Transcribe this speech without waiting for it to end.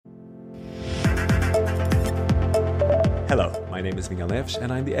Hello, my name is Miguel Neves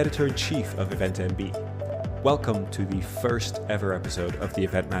and I'm the editor-in-chief of EventMB. Welcome to the first ever episode of the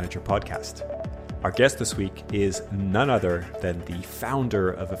Event Manager podcast. Our guest this week is none other than the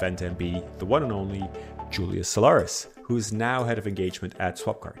founder of EventMB, the one and only Julius Solaris, who is now head of engagement at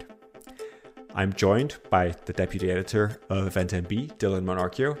Swapcard. I'm joined by the deputy editor of EventMB, Dylan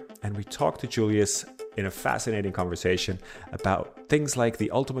Monarchio, and we talked to Julius in a fascinating conversation about things like the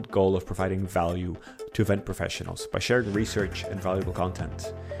ultimate goal of providing value to event professionals by sharing research and valuable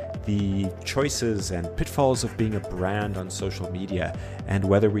content, the choices and pitfalls of being a brand on social media, and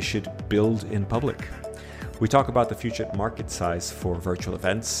whether we should build in public. We talk about the future market size for virtual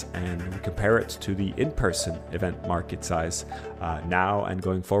events, and we compare it to the in-person event market size now and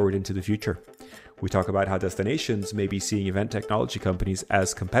going forward into the future. We talk about how destinations may be seeing event technology companies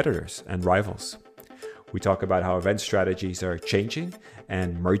as competitors and rivals. We talk about how event strategies are changing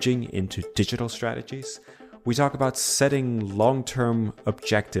and merging into digital strategies. We talk about setting long-term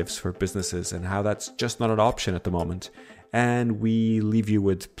objectives for businesses and how that's just not an option at the moment. And we leave you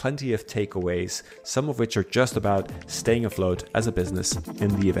with plenty of takeaways, some of which are just about staying afloat as a business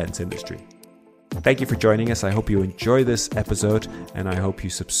in the events industry. Thank you for joining us. I hope you enjoy this episode, and I hope you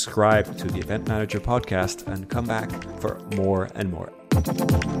subscribe to the Event Manager podcast and come back for more and more.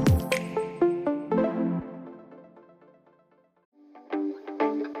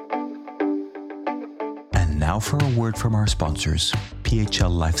 Now for a word from our sponsors,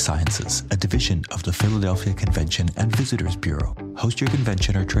 PHL Life Sciences, a division of the Philadelphia Convention and Visitors Bureau. Host your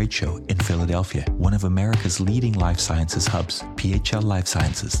convention or trade show in Philadelphia, one of America's leading life sciences hubs. PHL Life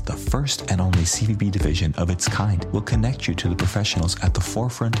Sciences, the first and only CVB division of its kind, will connect you to the professionals at the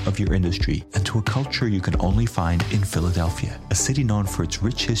forefront of your industry and to a culture you can only find in Philadelphia. A city known for its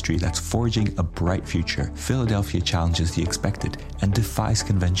rich history that's forging a bright future, Philadelphia challenges the expected and defies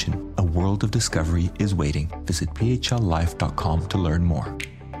convention. A world of discovery is waiting. Visit phlife.com to learn more.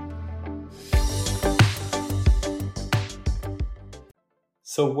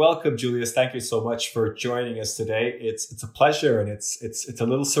 So welcome, Julius. Thank you so much for joining us today. It's a pleasure, and it's a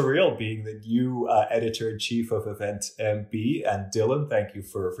little surreal being the new editor-in-chief of EventMB. And Dylan, thank you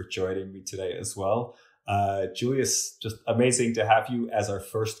for joining me today as well. Julius, just amazing to have you as our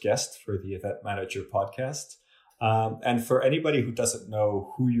first guest for the Event Manager podcast. And for anybody who doesn't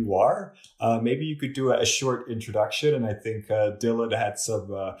know who you are, maybe you could do a short introduction. And I think Dylan had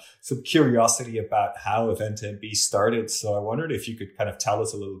some curiosity about how EventMB started. So I wondered if you could kind of tell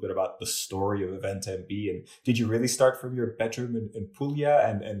us a little bit about the story of EventMB. And did you really start from your bedroom in Puglia?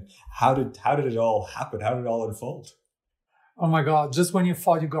 And how did it all happen? How did it all unfold? Oh my God! Just when you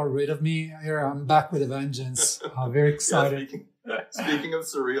thought you got rid of me, here I'm back with a vengeance. Very excited. Speaking of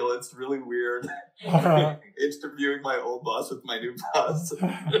surreal, it's really weird interviewing my old boss with my new boss.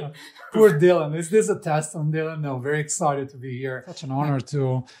 Poor Dylan. Is this a test on Dylan? No, very excited to be here. Such an honor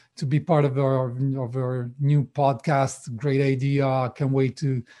to be part of our new podcast. Great idea. Can't wait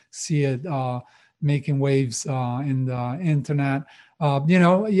to see it making waves in the internet.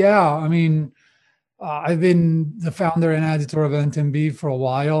 I've been the founder and editor of EventMB for a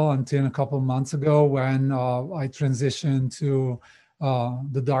while, until a couple of months ago when I transitioned to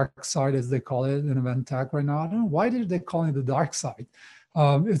the dark side, as they call it in event tech right now. I don't know, why did they call it the dark side?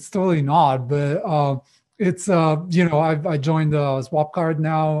 It's totally not, but I joined Swapcard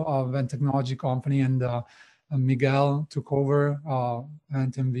now, event technology company, and Miguel took over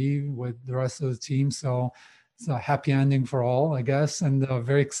EventMB with the rest of the team. So it's a happy ending for all, I guess, and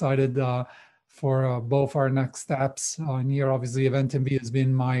very excited for both our next steps in here. Obviously, EventMB has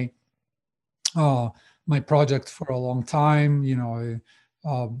been my project for a long time.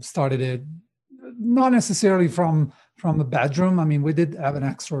 I started it not necessarily from the bedroom. I mean, we did have an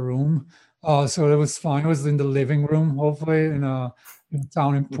extra room, so it was fine. It was in the living room, hopefully, in a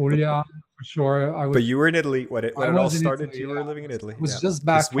town in Puglia, for sure. But you were in Italy when it all started. Italy, you were living in Italy. I was just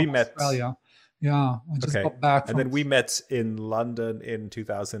back from Australia. Yeah, I just got back. And then we met in London in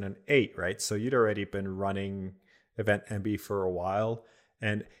 2008, right? So you'd already been running EventMB for a while.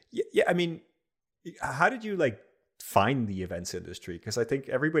 And yeah, I mean, how did you find the events industry? Because I think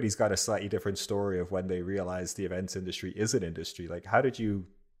everybody's got a slightly different story of when they realize the events industry is an industry. How did you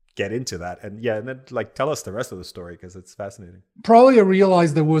get into that? And then tell us the rest of the story, because it's fascinating. Probably I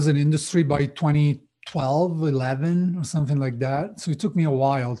realized there was an industry by 2012, 11 or something like that. So it took me a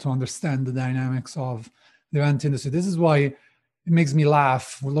while to understand the dynamics of the event industry. This is why it makes me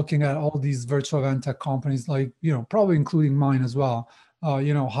laugh. We're looking at all these virtual event tech companies, probably including mine as well,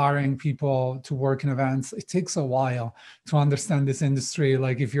 hiring people to work in events. It takes a while to understand this industry.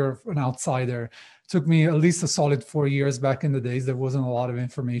 Like if you're an outsider, it took me at least a solid 4 years. Back in the days, there wasn't a lot of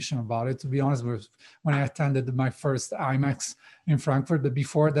information about it, to be honest, when I attended my first IMAX in Frankfurt. But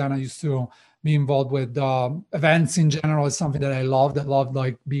before then, I used to be involved with events in general. Is something that I loved. I loved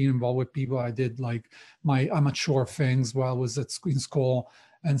like being involved with people. I did like my amateur things while I was in school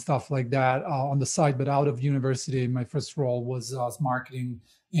and stuff like that on the side. But out of university, my first role was marketing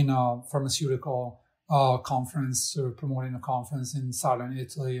in a pharmaceutical conference, or promoting a conference in southern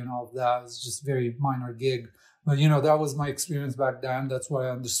Italy and all of that. It's just very minor gig. But, that was my experience back then. That's what I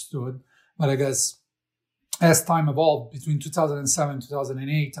understood. But I guess as time evolved between 2007 and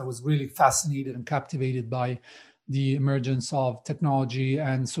 2008, I was really fascinated and captivated by the emergence of technology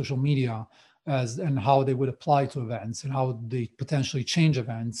and social media and how they would apply to events and how they potentially change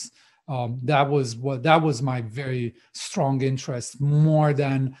events. That was my very strong interest, more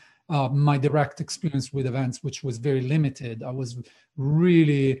than my direct experience with events, which was very limited. I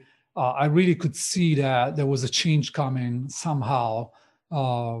really could see that there was a change coming somehow.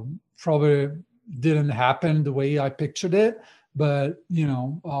 Probably didn't happen the way I pictured it, but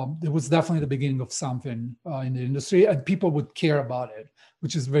it was definitely the beginning of something in the industry, and people would care about it,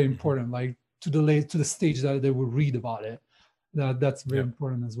 which is very important. Like to the stage that they would read about it. That's very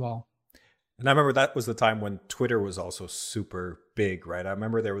important as well. And I remember that was the time when Twitter was also super big, right? I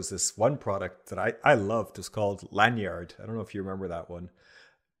remember there was this one product that I loved. It's called Lanyard. I don't know if you remember that one,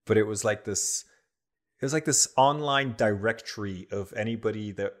 but it was like this online directory of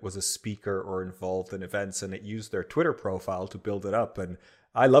anybody that was a speaker or involved in events, and it used their Twitter profile to build it up. And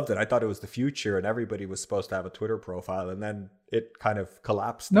I loved it. I thought it was the future and everybody was supposed to have a Twitter profile, and then it kind of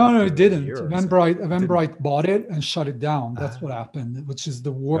collapsed. No, it didn't. Eventbrite bought it and shut it down. That's what happened, which is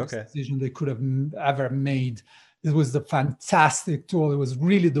the worst decision they could have ever made. It was the fantastic tool. It was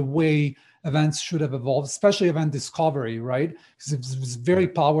really the way events should have evolved, especially event discovery, right? Because it was a very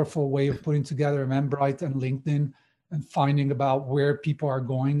powerful way of putting together Eventbrite and LinkedIn and finding about where people are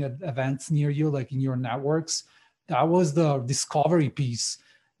going at events near you, like in your networks. That was the discovery piece.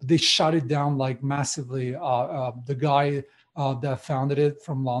 They shut it down like massively. The guy that founded it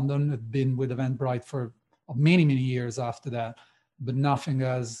from London had been with Eventbrite for many, many years after that. But nothing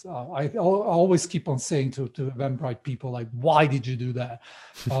as I always keep on saying to Eventbrite people, like, why did you do that?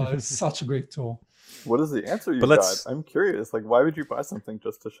 It's such a great tool. What is the answer you got? I'm curious. Like, why would you buy something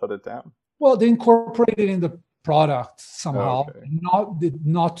just to shut it down? Well, they incorporated it in the product somehow,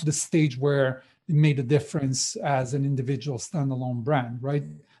 not to the stage where it made a difference as an individual standalone brand, right?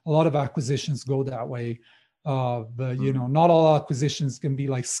 A lot of acquisitions go that way. But not all acquisitions can be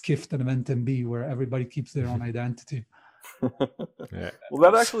like Skift and EventMB, where everybody keeps their own identity. Well,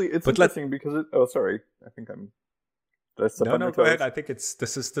 that actually, it's interesting because sorry, I think I'm. No, go ahead. I think this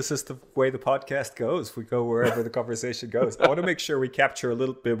is the way the podcast goes. We go wherever the conversation goes. I want to make sure we capture a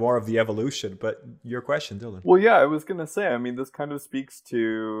little bit more of the evolution. But your question, Dylan. Well, yeah, I was gonna say. I mean, this kind of speaks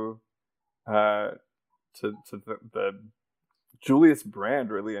to the Julius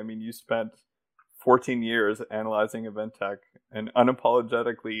brand, really. I mean, you spent 14 years analyzing event tech and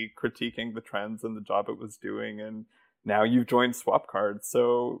unapologetically critiquing the trends and the job it was doing, and now you've joined Swapcard.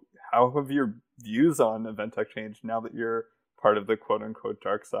 So how have your views on event tech changed now that you're part of the quote unquote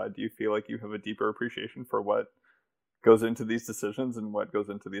dark side? Do you feel like you have a deeper appreciation for what goes into these decisions and what goes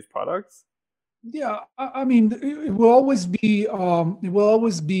into these products? Yeah, I mean, it will always be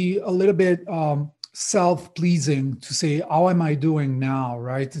a little bit self-pleasing to say, how am I doing now,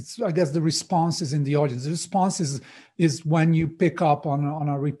 right? I guess the response is in the audience. The response is when you pick up on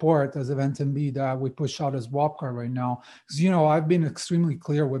a report as EventMB that we push out as Swapcard right now. Because, I've been extremely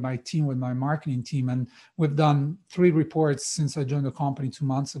clear with my team, with my marketing team, and we've done 3 reports since I joined the company 2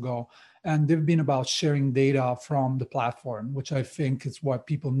 months ago. And they've been about sharing data from the platform, which I think is what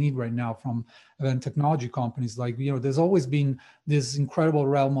people need right now from event technology companies. Like, there's always been this incredible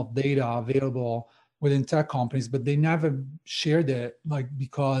realm of data available within tech companies, but they never shared it, like,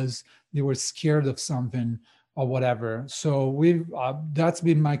 because they were scared of something or whatever. So that's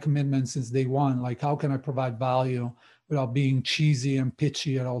been my commitment since day one. Like, how can I provide value without being cheesy and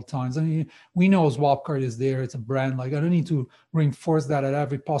pitchy at all times? I mean, we know Swapcard is there. It's a brand. Like, I don't need to reinforce that at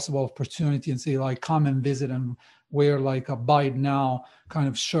every possible opportunity and say, like, come and visit and wear like a buy it now kind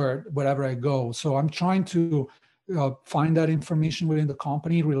of shirt wherever I go. So I'm trying to find that information within the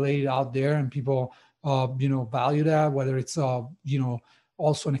company, relate it out there, and people value that, whether it's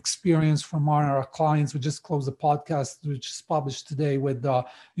also an experience from our clients. We just closed a podcast which is published today with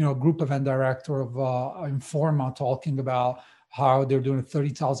group event director of Informa, talking about how they're doing a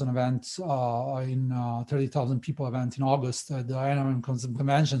 30,000 events in 30,000 people event in August at the INM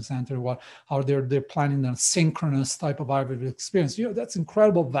Convention Center. How they're planning a synchronous type of hybrid experience. That's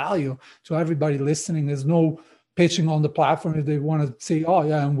incredible value to everybody listening. There's no pitching on the platform. If they want to say, oh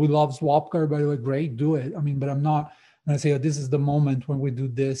yeah, and we love Swapcar, by the way, great, do it. But I'm not going to say, oh, this is the moment when we do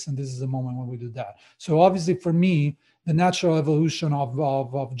this, and this is the moment when we do that. So obviously for me, the natural evolution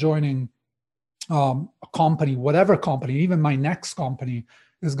of joining a company, whatever company, even my next company,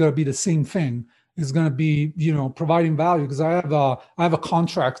 is going to be the same thing. It's going to be, providing value, because I have a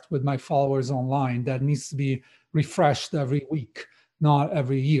contract with my followers online that needs to be refreshed every week, not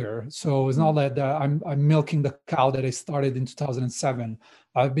every year. So it's not that I'm milking the cow that I started in 2007.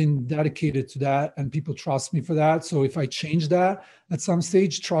 I've been dedicated to that, and people trust me for that. So if I change that at some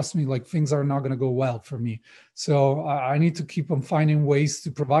stage, trust me, like, things are not going to go well for me. So I need to keep on finding ways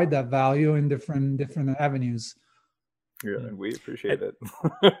to provide that value in different avenues. Yeah, and we appreciate it.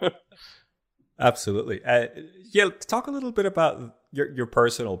 Absolutely. Talk a little bit about your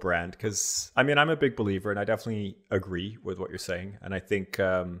personal brand, because I'm a big believer, and I definitely agree with what you're saying. And I think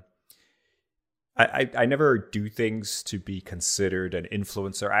I never do things to be considered an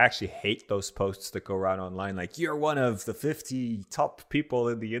influencer. I actually hate those posts that go around online, like, you're one of the 50 top people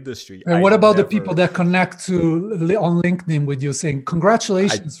in the industry. And what about the people that connect on LinkedIn with you saying,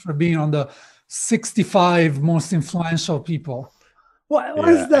 congratulations for being on the 65 most influential people? What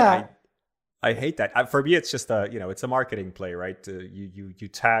is that? I hate that. For me, it's just it's a marketing play, right? You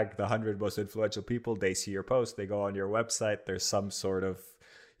tag the 100 most influential people. They see your post. They go on your website. There's some sort of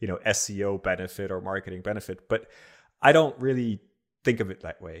SEO benefit or marketing benefit, but I don't really think of it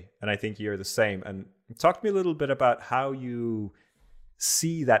that way. And I think you're the same. And talk to me a little bit about how you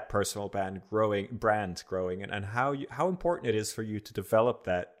see that personal brand growing, and how important it is for you to develop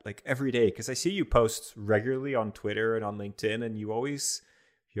that, like, every day. Because I see you post regularly on Twitter and on LinkedIn, and you always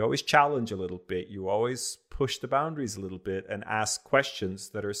challenge a little bit. You always push the boundaries a little bit and ask questions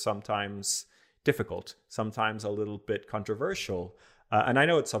that are sometimes difficult, sometimes a little bit controversial. And I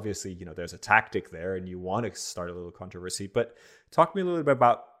know it's obviously, there's a tactic there and you want to start a little controversy, but talk to me a little bit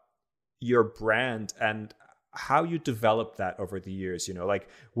about your brand and how you developed that over the years. Like,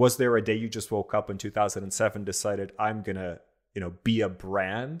 was there a day you just woke up in 2007, decided I'm going to, be a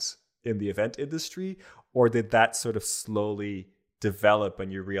brand in the event industry? Or did that sort of slowly develop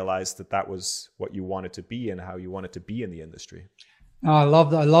and you realized that was what you wanted to be and how you wanted to be in the industry? I love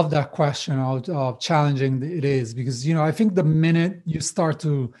that question, how challenging it is, because, I think the minute you start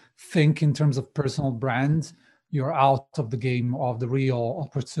to think in terms of personal brand, you're out of the game of the real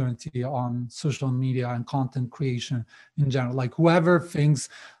opportunity on social media and content creation in general. Like, whoever thinks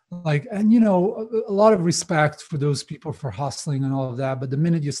like, and, a lot of respect for those people for hustling and all of that. But the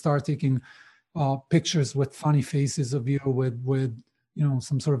minute you start taking pictures with funny faces of you with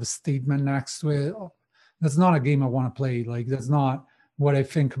some sort of a statement next to it, that's not a game I want to play. Like, that's not what I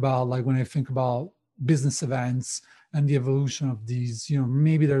think about. Like, when I think about business events and the evolution of these,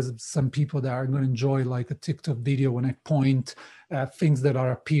 maybe there's some people that are going to enjoy like a TikTok video when I point at things that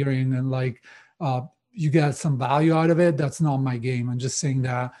are appearing and like you get some value out of it. That's not my game. I'm just saying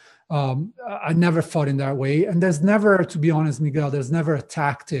that I never thought in that way. And there's never, to be honest, Miguel, there's never a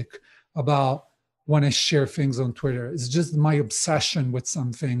tactic about when I share things on Twitter. It's just my obsession with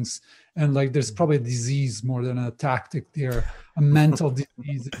some things. And like, there's probably a disease more than a tactic there, a mental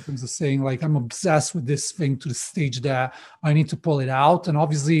disease in terms of saying like, I'm obsessed with this thing to the stage that I need to pull it out. And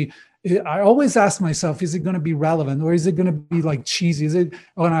obviously I always ask myself, is it going to be relevant or is it going to be like cheesy? Is it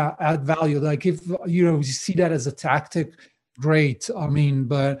going to add value? Like if, you see that as a tactic, great. I mean,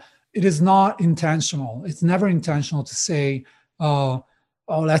 but it is not intentional. It's never intentional to say,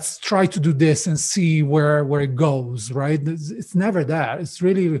 let's try to do this and see where it goes, right? It's never that. It's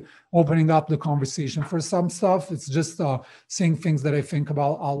really opening up the conversation. For some stuff, it's just saying things that I think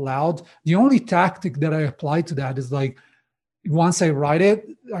about out loud. The only tactic that I apply to that is like, once I write it,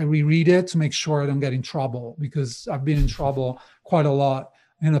 I reread it to make sure I don't get in trouble, because I've been in trouble quite a lot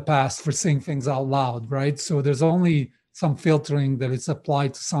in the past for saying things out loud, right? So there's only some filtering that is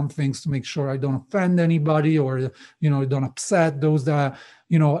applied to some things to make sure I don't offend anybody or, don't upset those that,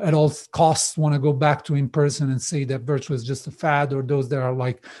 at all costs want to go back to in person and say that virtual is just a fad, or those that are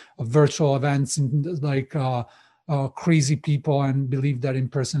like virtual events and like crazy people and believe that in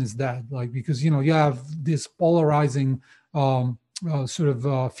person is dead. Like, because, you have this polarizing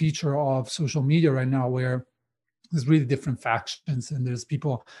feature of social media right now where there's really different factions and there's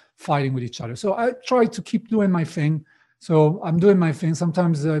people fighting with each other. So I try to keep doing my thing. So I'm doing my thing.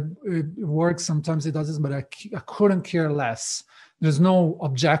 Sometimes it works, sometimes it doesn't, but I couldn't care less. There's no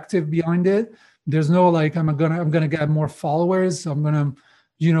objective behind it, There's no like, I'm gonna get more followers. I'm gonna,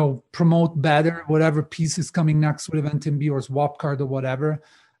 promote better whatever piece is coming next with EventMB or Swapcard or whatever.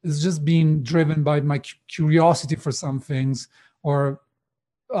 It's just being driven by my curiosity for some things, or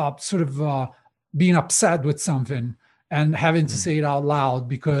being upset with something and having to say it out loud,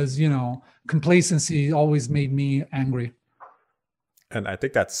 because complacency always made me angry. And I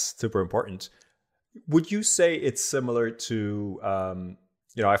think that's super important. Would you say it's similar to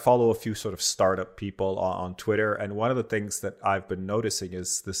I follow a few sort of startup people on Twitter, and one of the things that I've been noticing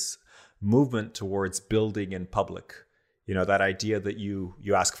is this movement towards building in public. That idea that you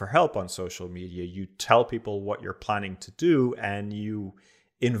ask for help on social media, you tell people what you're planning to do, and you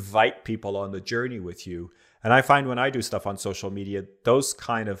invite people on the journey with you. And I find when I do stuff on social media, those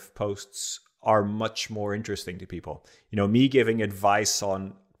kind of posts are much more interesting to people. Me giving advice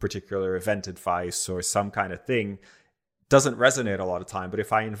on particular event advice or some kind of thing doesn't resonate a lot of time. But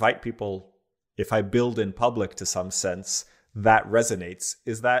if I invite people, if I build in public to some sense, that resonates.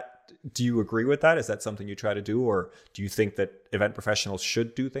 Do you agree with that? Is that something you try to do? Or do you think that event professionals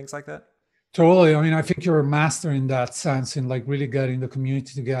should do things like that? Totally. I mean, I think you're a master in that sense, in like really getting the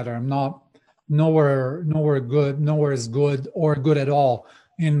community together. I'm not nowhere as good or good at all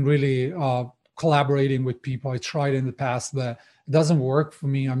in really collaborating with people. I tried in the past, but it doesn't work for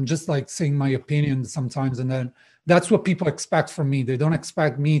me. I'm just like saying my opinion sometimes, and then that's what people expect from me. They don't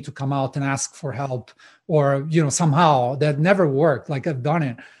expect me to come out and ask for help, or somehow that never worked. Like I've done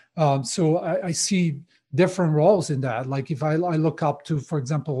it. So I see different roles in that. Like if I look up to, for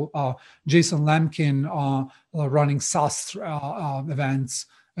example, Jason Lemkin running SaaS events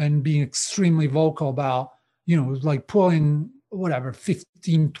and being extremely vocal about, like pulling whatever,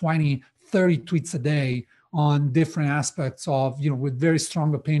 15, 20, 30 tweets a day on different aspects of, with very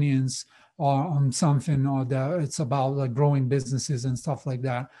strong opinions on something, or that it's about like growing businesses and stuff like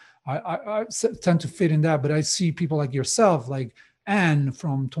that. I tend to fit in that, but I see people like yourself, like Anne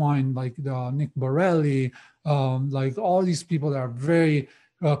from Twine, like Nick Borelli, like all these people that are very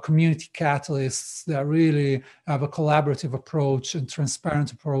community catalysts that really have a collaborative approach and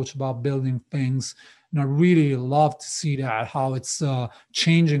transparent approach about building things. And I really love to see that, how it's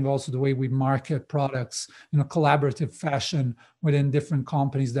changing also the way we market products in a collaborative fashion within different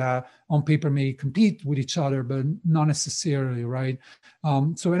companies that on paper may compete with each other, but not necessarily, right?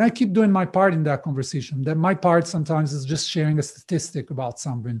 And I keep doing my part in that conversation. That my part sometimes is just sharing a statistic about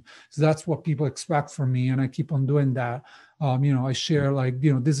something. So that's what people expect from me, and I keep on doing that. I share like,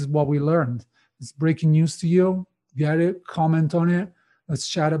 this is what we learned. It's breaking news to you. Get it, comment on it. Let's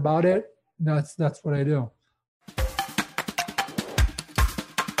chat about it. That's what I do.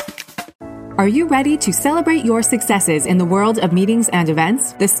 Are you ready to celebrate your successes in the world of meetings and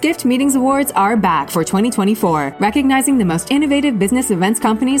events? The Skift Meetings Awards are back for 2024, recognizing the most innovative business events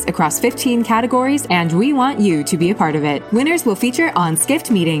companies across 15 categories, and we want you to be a part of it. Winners will feature on Skift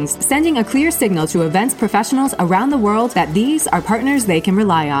Meetings, sending a clear signal to events professionals around the world that these are partners they can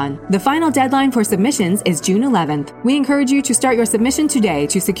rely on. The final deadline for submissions is June 11th. We encourage you to start your submission today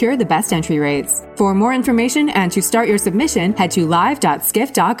to secure the best entry rates. For more information and to start your submission, head to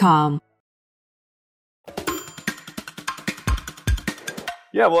live.skift.com.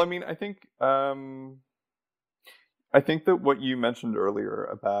 Yeah, well, I mean, I think that what you mentioned earlier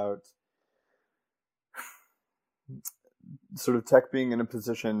about sort of tech being in a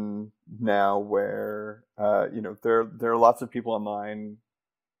position now where there are lots of people online,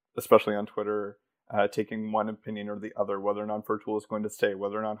 especially on Twitter, taking one opinion or the other, whether or not virtual is going to stay,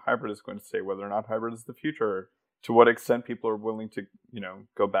 whether or not hybrid is going to stay, whether or not hybrid is the future, to what extent people are willing to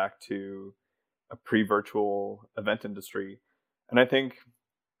go back to a pre-virtual event industry. And I think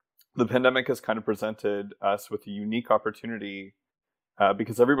the pandemic has kind of presented us with a unique opportunity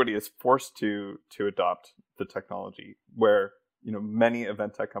because everybody is forced to adopt the technology, where many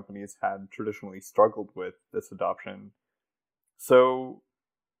event tech companies had traditionally struggled with this adoption. So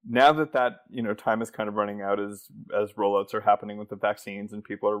now that time is kind of running out as rollouts are happening with the vaccines and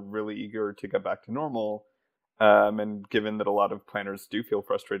people are really eager to get back to normal, and given that a lot of planners do feel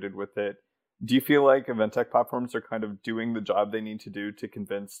frustrated with it, do you feel like event tech platforms are kind of doing the job they need to do to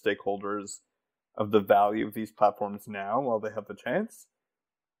convince stakeholders of the value of these platforms now while they have the chance?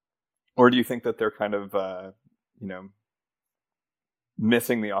 Or do you think that they're kind of,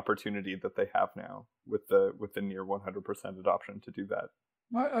 missing the opportunity that they have now with the near 100% adoption to do that?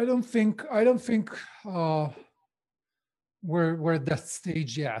 I don't think we're at that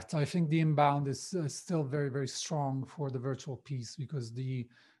stage yet. I think the inbound is still very, very strong for the virtual piece, because the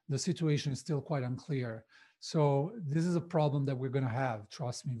situation is still quite unclear. So this is a problem that we're going to have,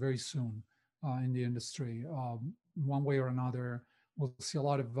 trust me, very soon in the industry. One way or another, we'll see a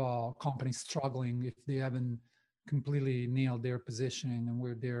lot of companies struggling if they haven't completely nailed their positioning and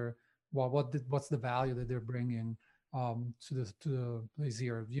where they're what's the value that they're bringing to the place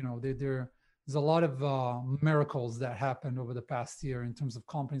here. There's a lot of miracles that happened over the past year in terms of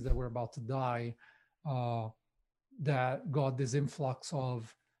companies that were about to die that got this influx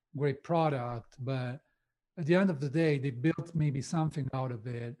of great product, but at the end of the day, they built maybe something out of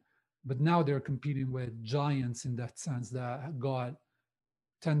it, but now they're competing with giants in that sense that got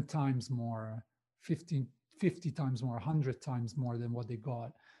 10 times more, 50 times more, 100 times more than what they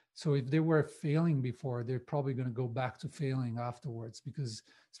got. So if they were failing before, they're probably going to go back to failing afterwards, because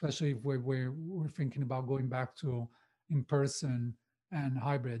especially if we're thinking about going back to in-person and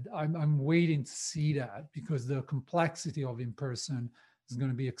hybrid, I'm waiting to see that, because the complexity of in-person is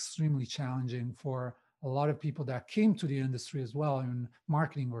going to be extremely challenging for a lot of people that came to the industry as well in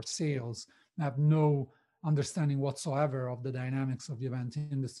marketing or sales, and have no understanding whatsoever of the dynamics of the event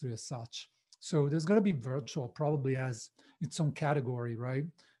industry as such. So there's going to be virtual probably as its own category, right?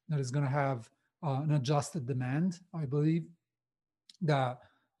 That is going to have an adjusted demand, I believe, that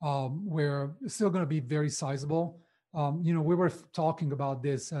where it's still going to be very sizable. We were talking about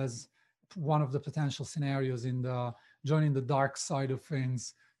this as one of the potential scenarios in the joining the dark side of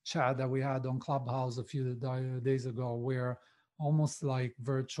things chat that we had on Clubhouse a few days ago, where almost like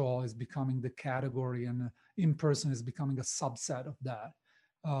virtual is becoming the category and in-person is becoming a subset of that.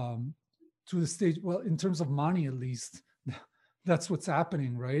 To the stage, well, in terms of money, at least, that's what's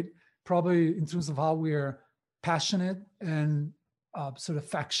happening, right? Probably in terms of how we're passionate and sort of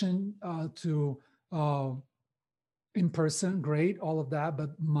affection to in person, great, all of that.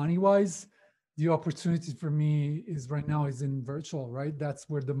 But money-wise, the opportunity for me is right now is in virtual, right? That's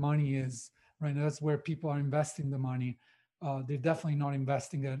where the money is right now. That's where people are investing the money. They're definitely not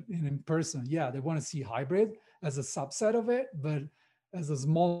investing it in person. Yeah, they want to see hybrid as a subset of it, but as a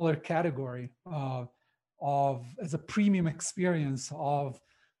smaller category as a premium experience of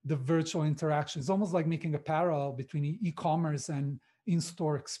the virtual interaction. It's almost like making a parallel between e-commerce and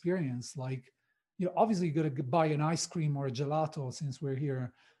in-store experience. Like, obviously you got to buy an ice cream or a gelato, since we're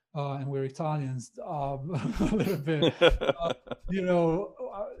here and we're Italians a little bit.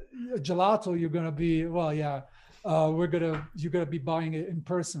 Gelato, you're going to be, you're going to be buying it in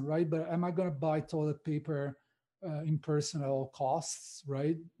person, right? But am I going to buy toilet paper in person at all costs,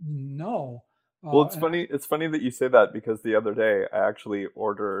 right? No. Well, it's funny. It's funny that you say that, because the other day I actually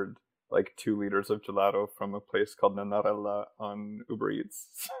ordered like 2 liters of gelato from a place called Nanarella on Uber Eats.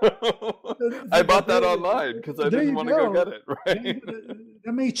 I bought that online because I didn't want to go get it. Right?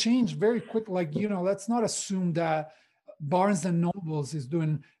 That may change very quick. Like, let's not assume that Barnes and Nobles is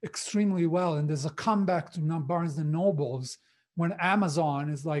doing extremely well and there's a comeback to Barnes and Nobles when Amazon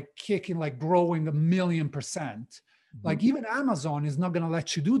is like kicking, like growing 1,000,000%. Like, even Amazon is not going to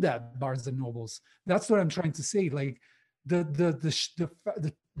let you do that, Barnes and Nobles. That's what I'm trying to say. Like the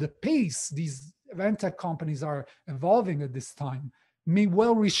pace these event tech companies are evolving at this time may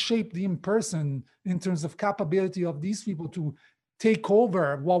well reshape the in-person in terms of capability of these people to take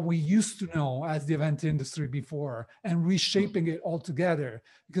over what we used to know as the event industry before and reshaping it altogether,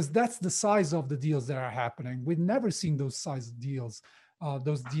 because that's the size of the deals that are happening. We've never seen those size deals,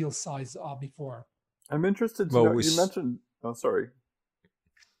 those deal size before. I'm interested to know, you mentioned, oh, sorry.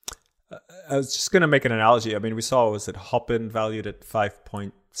 I was just going to make an analogy. I mean, we saw, was it Hopin valued at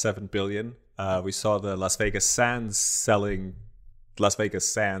 5.7 billion? We saw the Las Vegas Sands selling Las Vegas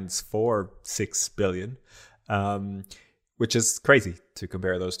Sands for 6 billion, which is crazy to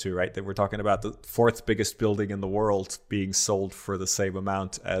compare those two, right? That we're talking about the 4th biggest building in the world being sold for the same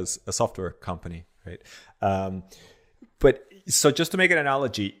amount as a software company, right? But so just to make an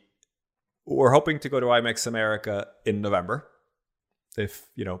analogy, we're hoping to go to IMEX America in November, if,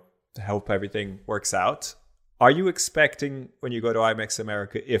 hope everything works out. Are you expecting, when you go to IMEX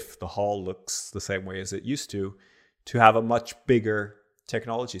America, if the hall looks the same way as it used to have a much bigger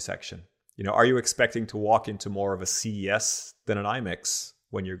technology section? Are you expecting to walk into more of a CES than an IMEX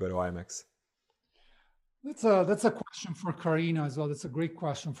when you go to IMEX? That's a question for Karina as well. That's a great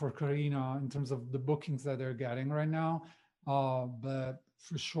question for Karina in terms of the bookings that they're getting right now. But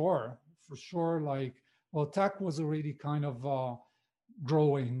for sure, like, well, tech was already kind of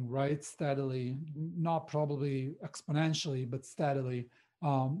growing, right, steadily, not probably exponentially, but steadily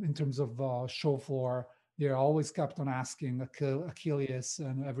in terms of show floor. They always kept on asking Achilles,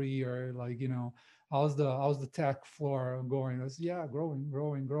 and every year, like, how's the tech floor going? I was, yeah,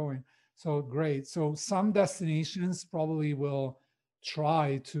 growing. So great. So some destinations probably will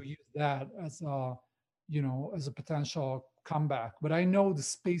try to use that as a potential comeback. But I know the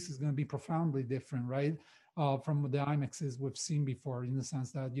space is going to be profoundly different, right? from the IMAXs we've seen before, in the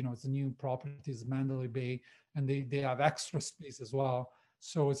sense that, it's a new properties, Mandalay Bay, and they have extra space as well.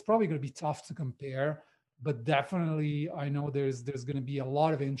 So it's probably going to be tough to compare, but definitely I know there's going to be a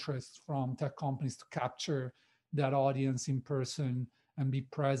lot of interest from tech companies to capture that audience in person and be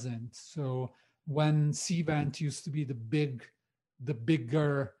present. So when Cvent used to be the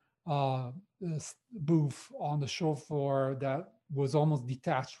bigger booth on the show floor that was almost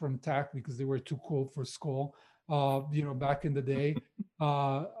detached from tech because they were too cool for school, back in the day,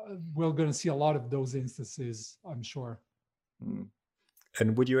 we're going to see a lot of those instances, I'm sure.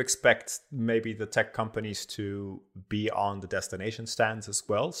 And would you expect maybe the tech companies to be on the destination stands as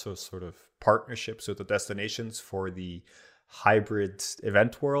well? So sort of partnerships with the destinations for the hybrid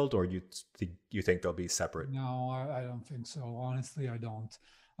event world, or you think they'll be separate? No, I don't think so. Honestly, I don't.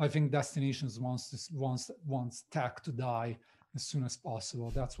 I think destinations wants tech to die as soon as possible.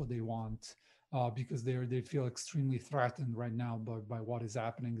 That's what they want, because they feel extremely threatened right now by what is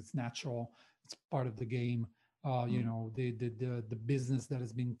happening. It's natural. It's part of the game. The business that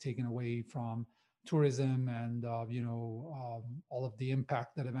has been taken away from tourism, and all of the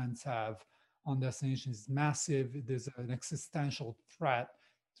impact that events have on destinations is massive. There's an existential threat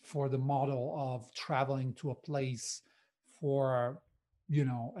for the model of traveling to a place for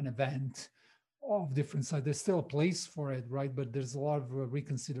an event of different size. There's still a place for it, right? But there's a lot of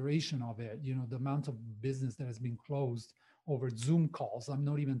reconsideration of it. The amount of business that has been closed over Zoom calls. I'm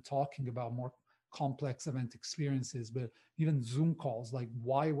not even talking about more complex event experiences, but even Zoom calls. Like,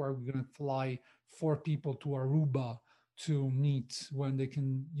 why were we going to fly 4 people to Aruba to meet when they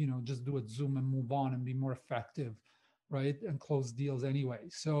can, just do it Zoom and move on and be more effective, right? And close deals anyway.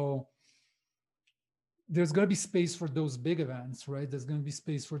 So there's going to be space for those big events, right? There's going to be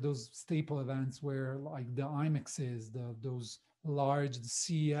space for those staple events where, like, the IMAXs, those large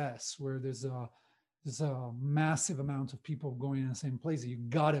CES, where there's a massive amount of people going in the same place. You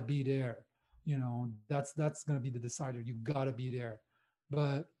got to be there. That's going to be the decider. You got to be there.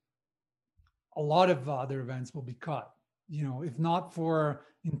 But a lot of other events will be cut, if not for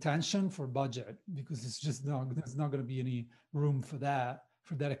intention, for budget, because it's just there's not going to be any room for that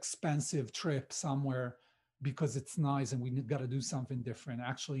expensive trip somewhere because it's nice and we got to do something different.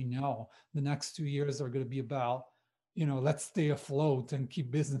 Actually, no, the next 2 years are going to be about, let's stay afloat and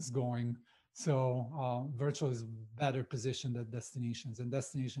keep business going. So virtual is better positioned than destinations, and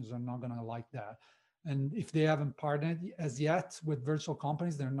destinations are not going to like that. And if they haven't partnered as yet with virtual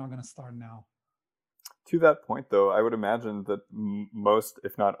companies, they're not going to start now. To that point, though, I would imagine that most,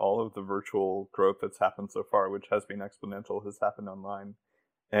 if not all, of the virtual growth that's happened so far, which has been exponential, has happened online.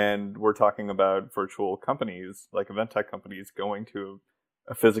 And we're talking about virtual companies, like event tech companies, going to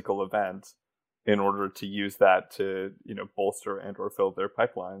a physical event in order to use that to, bolster and or fill their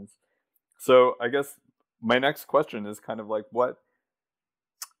pipelines. So I guess my next question is kind of like, what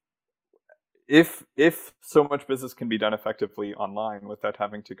if so much business can be done effectively online without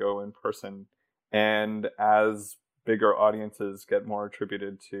having to go in person, and as bigger audiences get more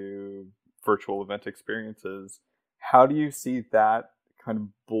attributed to virtual event experiences, how do you see that kind of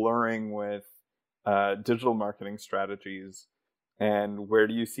blurring with digital marketing strategies, and where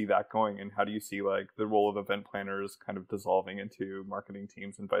do you see that going, and how do you see like the role of event planners kind of dissolving into marketing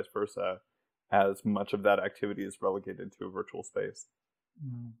teams and vice versa as much of that activity is relegated to a virtual space?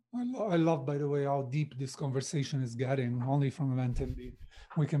 I love, by the way, how deep this conversation is getting. Only from EventMB,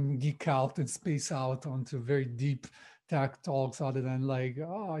 we can geek out and space out onto very deep tech talks, other than like,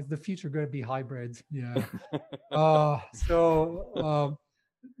 oh, is the future going to be hybrid? Yeah.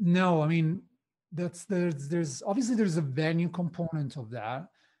 No, I mean, there's obviously there's a venue component of that.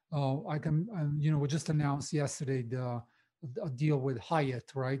 We just announced yesterday a deal with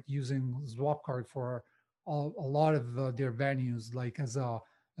Hyatt, right, using Swapcard for a lot of their venues, like as a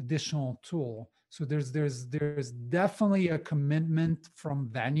additional tool. So there's definitely a commitment from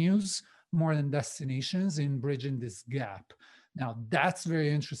venues more than destinations in bridging this gap. Now that's very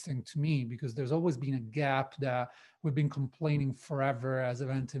interesting to me, because there's always been a gap that we've been complaining forever as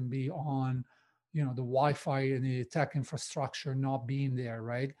EventMB on, the Wi-Fi and the tech infrastructure not being there,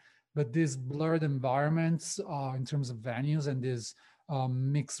 right? But these blurred environments in terms of venues and these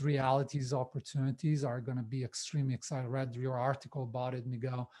mixed realities opportunities are going to be extremely exciting. I read your article about it,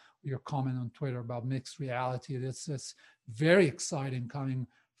 Miguel, your comment on Twitter about mixed reality. It's very exciting coming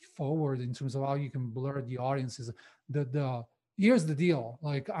forward in terms of how you can blur the audiences. Here's the deal.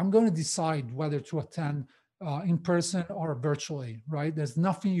 Like, I'm going to decide whether to attend in person or virtually, right? There's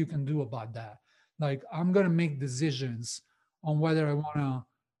nothing you can do about that. Like, I'm going to make decisions on whether I want to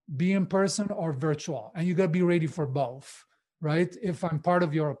be in person or virtual. And you got to be ready for both, right? If I'm part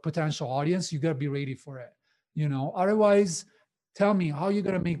of your potential audience, you got to be ready for it. Otherwise, tell me how you're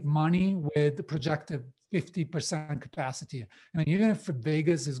going to make money with the projected 50% capacity. I mean, even if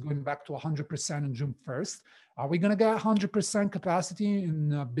Vegas is going back to 100% on June 1st, are we going to get 100% capacity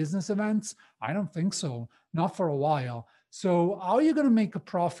in business events? I don't think so, not for a while. So how are you going to make a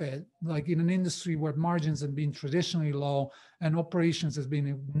profit, like in an industry where margins have been traditionally low and operations has been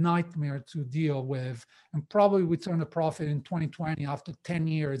a nightmare to deal with, and probably we turned a profit in 2020 after 10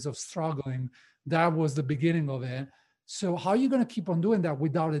 years of struggling? That was the beginning of it. So how are you going to keep on doing that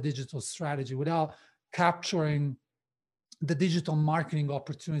without a digital strategy, without capturing the digital marketing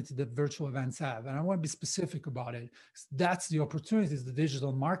opportunity that virtual events have? And I want to be specific about it. That's the opportunities, the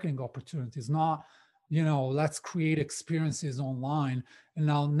digital marketing opportunities, not, let's create experiences online. And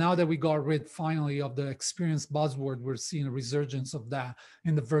now that we got rid finally of the experience buzzword, we're seeing a resurgence of that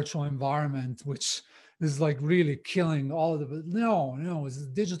in the virtual environment, which is like really killing all of it. No, it's a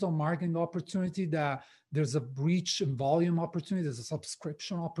digital marketing opportunity that there's a reach and volume opportunity. There's a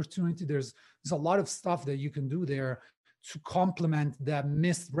subscription opportunity. There's a lot of stuff that you can do there to complement that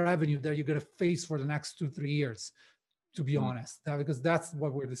missed revenue that you're going to face for the next 2-3 years, to be honest, because that's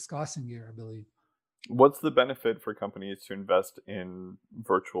what we're discussing here, I believe. What's the benefit for companies to invest in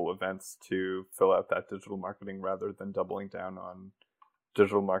virtual events to fill out that digital marketing rather than doubling down on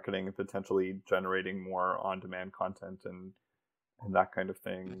digital marketing and potentially generating more on-demand content and that kind of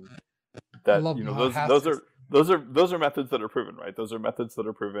thing? That those are methods that are proven, right? Those are methods that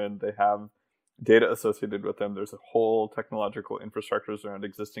are proven. They have data associated with them. There's a whole technological infrastructures around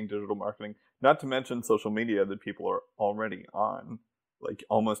existing digital marketing, not to mention social media that people are already on, like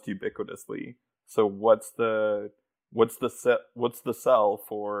almost ubiquitously. So what's the sell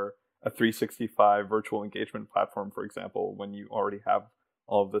for a 365 virtual engagement platform, for example, when you already have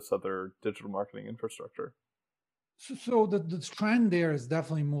all of this other digital marketing infrastructure? So the trend there is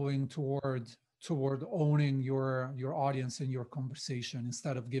definitely moving toward owning your audience and your conversation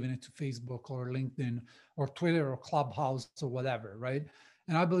instead of giving it to Facebook or LinkedIn or Twitter or Clubhouse or whatever, right?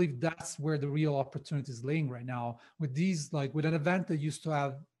 And I believe that's where the real opportunity is laying right now with these, like with an event that used to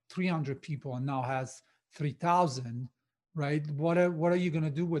have 300 people and now has 3,000, right? What are you going to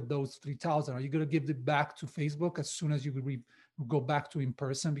do with those 3,000? Are you going to give it back to Facebook as soon as you go back to in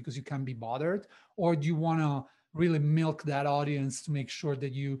person because you can't be bothered? Or do you want to really milk that audience to make sure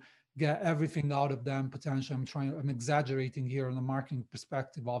that you get everything out of them potentially? I'm exaggerating here on the marketing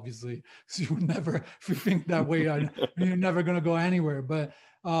perspective, obviously, so you would never, if you think that way, you're never going to go anywhere. But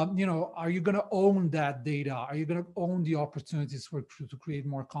are you going to own that data? Are you going to own the opportunities to create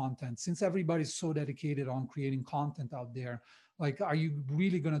more content? Since everybody's so dedicated on creating content out there, like, are you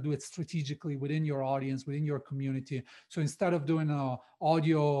really going to do it strategically within your audience, within your community? So instead of doing an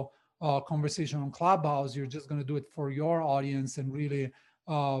audio conversation on Clubhouse, you're just going to do it for your audience and really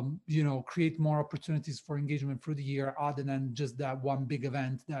create more opportunities for engagement through the year other than just that one big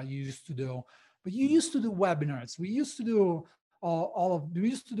event that you used to do. But you used to do webinars. We used to do we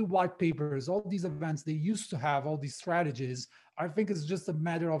used to do white papers, all these events. They used to have all these strategies. I think it's just a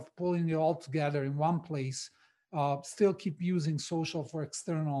matter of pulling it all together in one place. Still keep using social for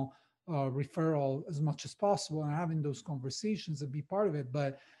external referral as much as possible and having those conversations and be part of it.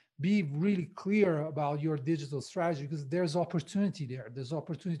 But be really clear about your digital strategy because there's opportunity there. There's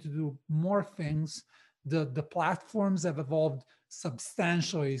opportunity to do more things. The platforms have evolved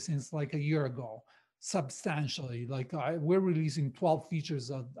substantially since like a year ago. Substantially. Like we're releasing 12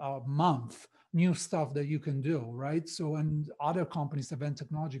 features a month, new stuff that you can do, right? So, and other companies, event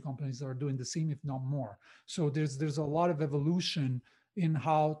technology companies, are doing the same, if not more. So there's a lot of evolution in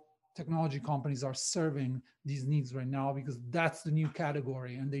how technology companies are serving these needs right now, because that's the new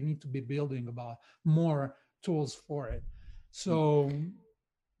category and they need to be building about more tools for it. So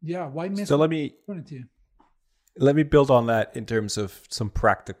yeah, why miss the opportunity? Let me build on that in terms of some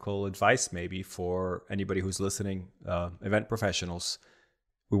practical advice, maybe for anybody who's listening, event professionals.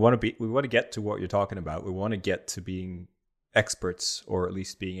 We want to get to what you're talking about. We want to get to being experts, or at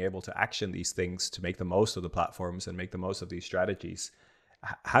least being able to action these things to make the most of the platforms and make the most of these strategies.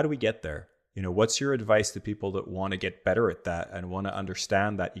 How do we get there? What's your advice to people that want to get better at that and want to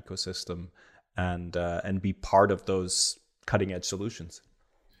understand that ecosystem and be part of those cutting edge solutions?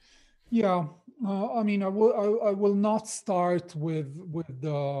 Yeah, I mean, I will not start with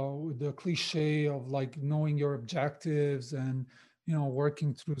the cliche of like knowing your objectives and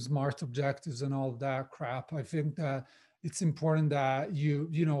working through SMART objectives and all that crap. I think that it's important that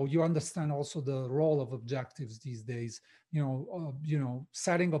you understand also the role of objectives these days.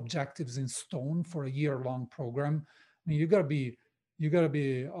 Setting objectives in stone for a year-long program. I mean, you got to be you got to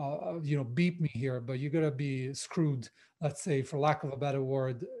be, beat me here, but you got to be screwed, let's say, for lack of a better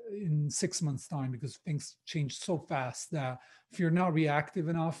word, in 6 months' time, because things change so fast that if you're not reactive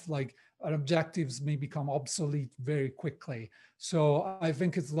enough, like objectives may become obsolete very quickly. So I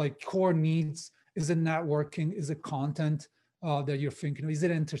think it's like core needs. Is it networking? Is it content that you're thinking of? Is it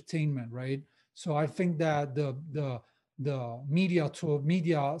entertainment, right? So I think that the media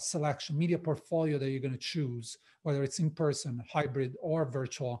selection, media portfolio that you're going to choose, whether it's in person, hybrid, or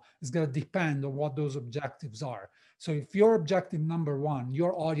virtual, is going to depend on what those objectives are. So if your objective number one,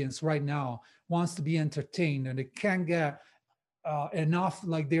 your audience right now wants to be entertained and it can't get enough,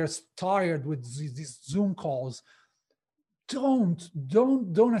 like they're tired with these Zoom calls, don't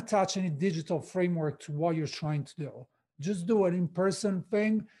attach any digital framework to what you're trying to do. Just do an in-person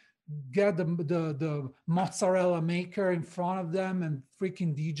thing. Get the mozzarella maker in front of them and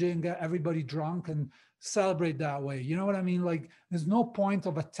freaking DJ and get everybody drunk and celebrate that way. You know what I mean? Like, there's no point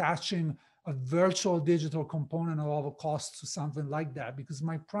of attaching a virtual digital component at all costs to something like that, because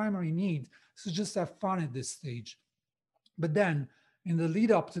my primary need is to just have fun at this stage. But then in the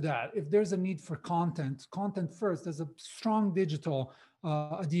lead up to that, if there's a need for content first, there's a strong digital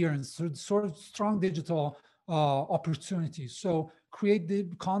adherence, sort of strong digital opportunity. So create the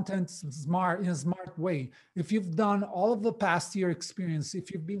content in a smart way. If you've done all of the past year experience,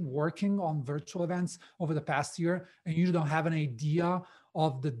 if you've been working on virtual events over the past year and you don't have an idea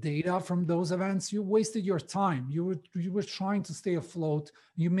of the data from those events, you wasted your time. You were trying to stay afloat.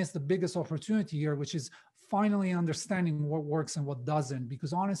 You missed the biggest opportunity here, which is finally understanding what works and what doesn't.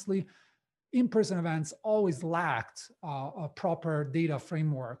 Because honestly, in-person events always lacked a proper data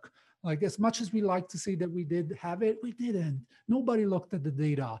framework. Like, as much as we like to say that we did have it, we didn't. Nobody looked at the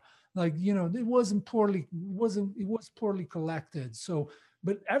data. Like, it was poorly collected. So,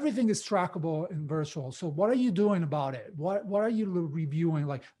 but everything is trackable in virtual. So what are you doing about it? What are you reviewing?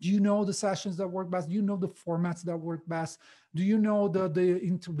 Like, do you know the sessions that work best? Do you know the formats that work best? Do you know the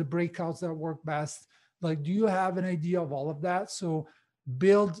breakouts that work best? Like, do you have an idea of all of that? So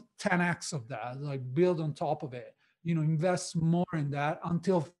build 10x of that, like build on top of it. Invest more in that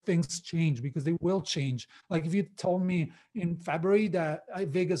until things change, because they will change. Like, if you told me in February that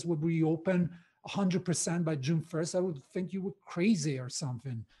Vegas would reopen 100% by June 1st, I would think you were crazy or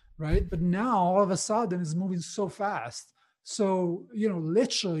something, right? But now all of a sudden it's moving so fast. So,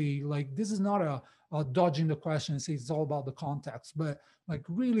 literally, like, this is not a dodging the question and say it's all about the context, but like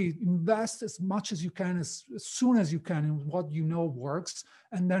really invest as much as you can, as soon as you can, in what works,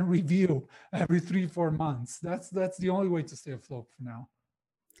 and then review every 3-4 months. That's the only way to stay afloat for now.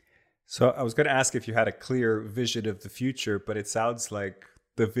 So I was going to ask if you had a clear vision of the future, but it sounds like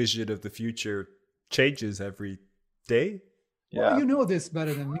the vision of the future changes every day. Yeah. Well, you know this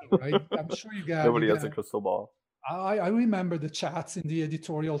better than me, right? I'm sure you got. Nobody has a crystal ball. I remember the chats in the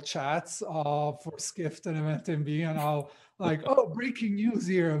editorial chats for Skift and EventMB, and I'll like, oh, breaking news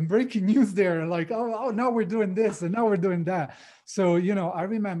here and breaking news there. Like, oh, now we're doing this and now we're doing that. So, I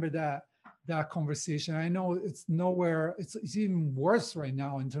remember that conversation. I know it's nowhere. It's even worse right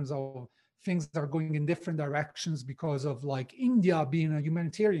now in terms of things are going in different directions because of like India being a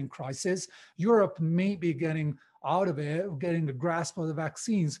humanitarian crisis. Europe may be getting out of it, getting the grasp of the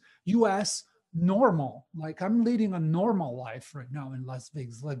vaccines. US, normal. Like, I'm leading a normal life right now in Las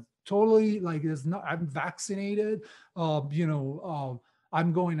Vegas. Like, totally, like, I'm vaccinated.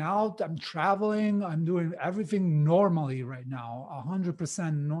 I'm going out, I'm traveling, I'm doing everything normally right now,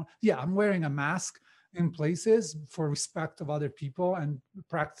 100%. Yeah, I'm wearing a mask in places for respect of other people and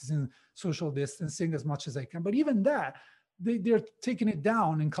practicing social distancing as much as I can. But even that, they're taking it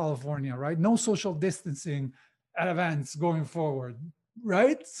down in California, right? No social distancing at events going forward,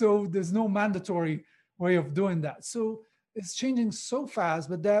 right? So there's no mandatory way of doing that. So it's changing so fast.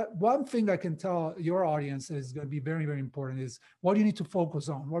 But that one thing I can tell your audience that is going to be very, very important is what you need to focus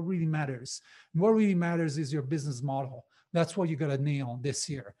on, what really matters. And what really matters is your business model. That's what you got to nail this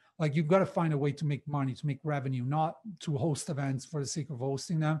year. Like, you've got to find a way to make money, to make revenue, not to host events for the sake of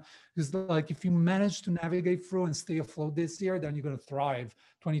hosting them. Because like, if you manage to navigate through and stay afloat this year, then you're going to thrive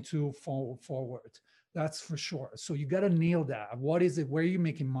 22 forward. That's for sure. So you got to nail that. What is it? Where are you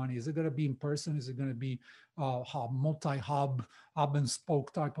making money? Is it going to be in person? Is it going to be multi-hub, hub and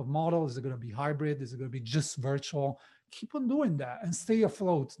spoke type of model? Is it going to be hybrid? Is it going to be just virtual? Keep on doing that and stay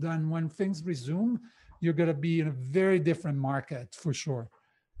afloat. Then when things resume, you're going to be in a very different market for sure.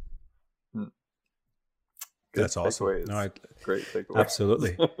 That's awesome. Takeaways. No, Great takeaways.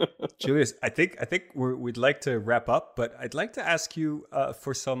 Absolutely. Julius, I think we'd like to wrap up, but I'd like to ask you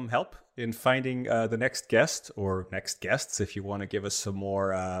for some help in finding the next guest or next guests, if you want to give us some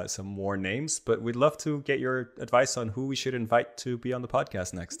more names. But we'd love to get your advice on who we should invite to be on the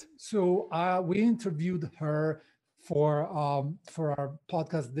podcast next. So we interviewed her for our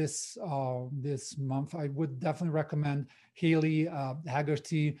podcast this month. I would definitely recommend Haley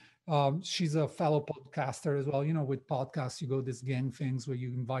Haggerty. She's a fellow podcaster as well. With podcasts, you go this gang things where you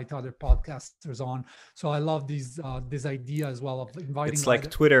invite other podcasters on. So I love this idea as well of inviting. It's like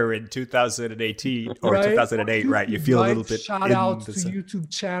Twitter in 2018 or right? 2008, right? You feel a little bit shout out to YouTube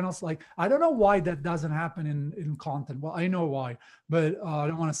channels. Like, I don't know why that doesn't happen in content. Well, I know why, but I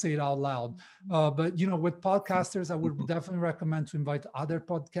don't want to say it out loud. But with podcasters, I would definitely recommend to invite other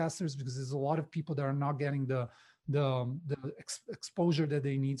podcasters, because there's a lot of people that are not getting the exposure that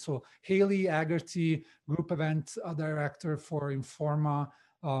they need. So Haley Haggerty, group event director for Informa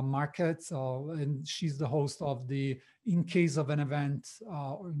Markets, and she's the host of the In Case of an Event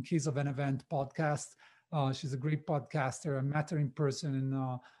podcast. She's a great podcaster. I met her in person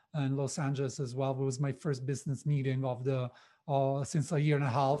in Los Angeles as well. It was my first business meeting of since a year and a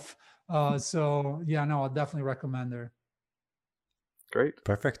half. So yeah, no, I'll definitely recommend her. Great.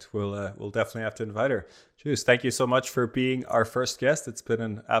 Perfect. We'll definitely have to invite her. Julius, thank you so much for being our first guest. It's been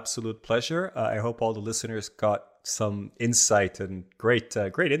an absolute pleasure. I hope all the listeners got some insight and great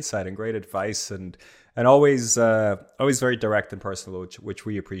insight and great advice, and always very direct and personal, which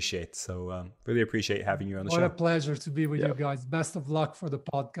we appreciate. So really appreciate having you on the show. What a pleasure to be with you guys. Best of luck for the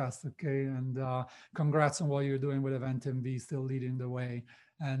podcast. Okay. And congrats on what you're doing with EventMB, still leading the way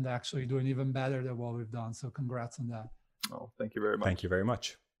and actually doing even better than what we've done. So congrats on that. Oh, thank you very much. Thank you very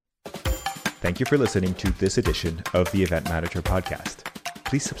much. Thank you for listening to this edition of the Event Manager Podcast.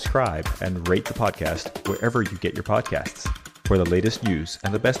 Please subscribe and rate the podcast wherever you get your podcasts. For the latest news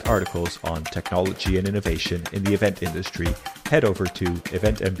and the best articles on technology and innovation in the event industry, head over to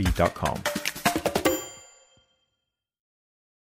eventmb.com.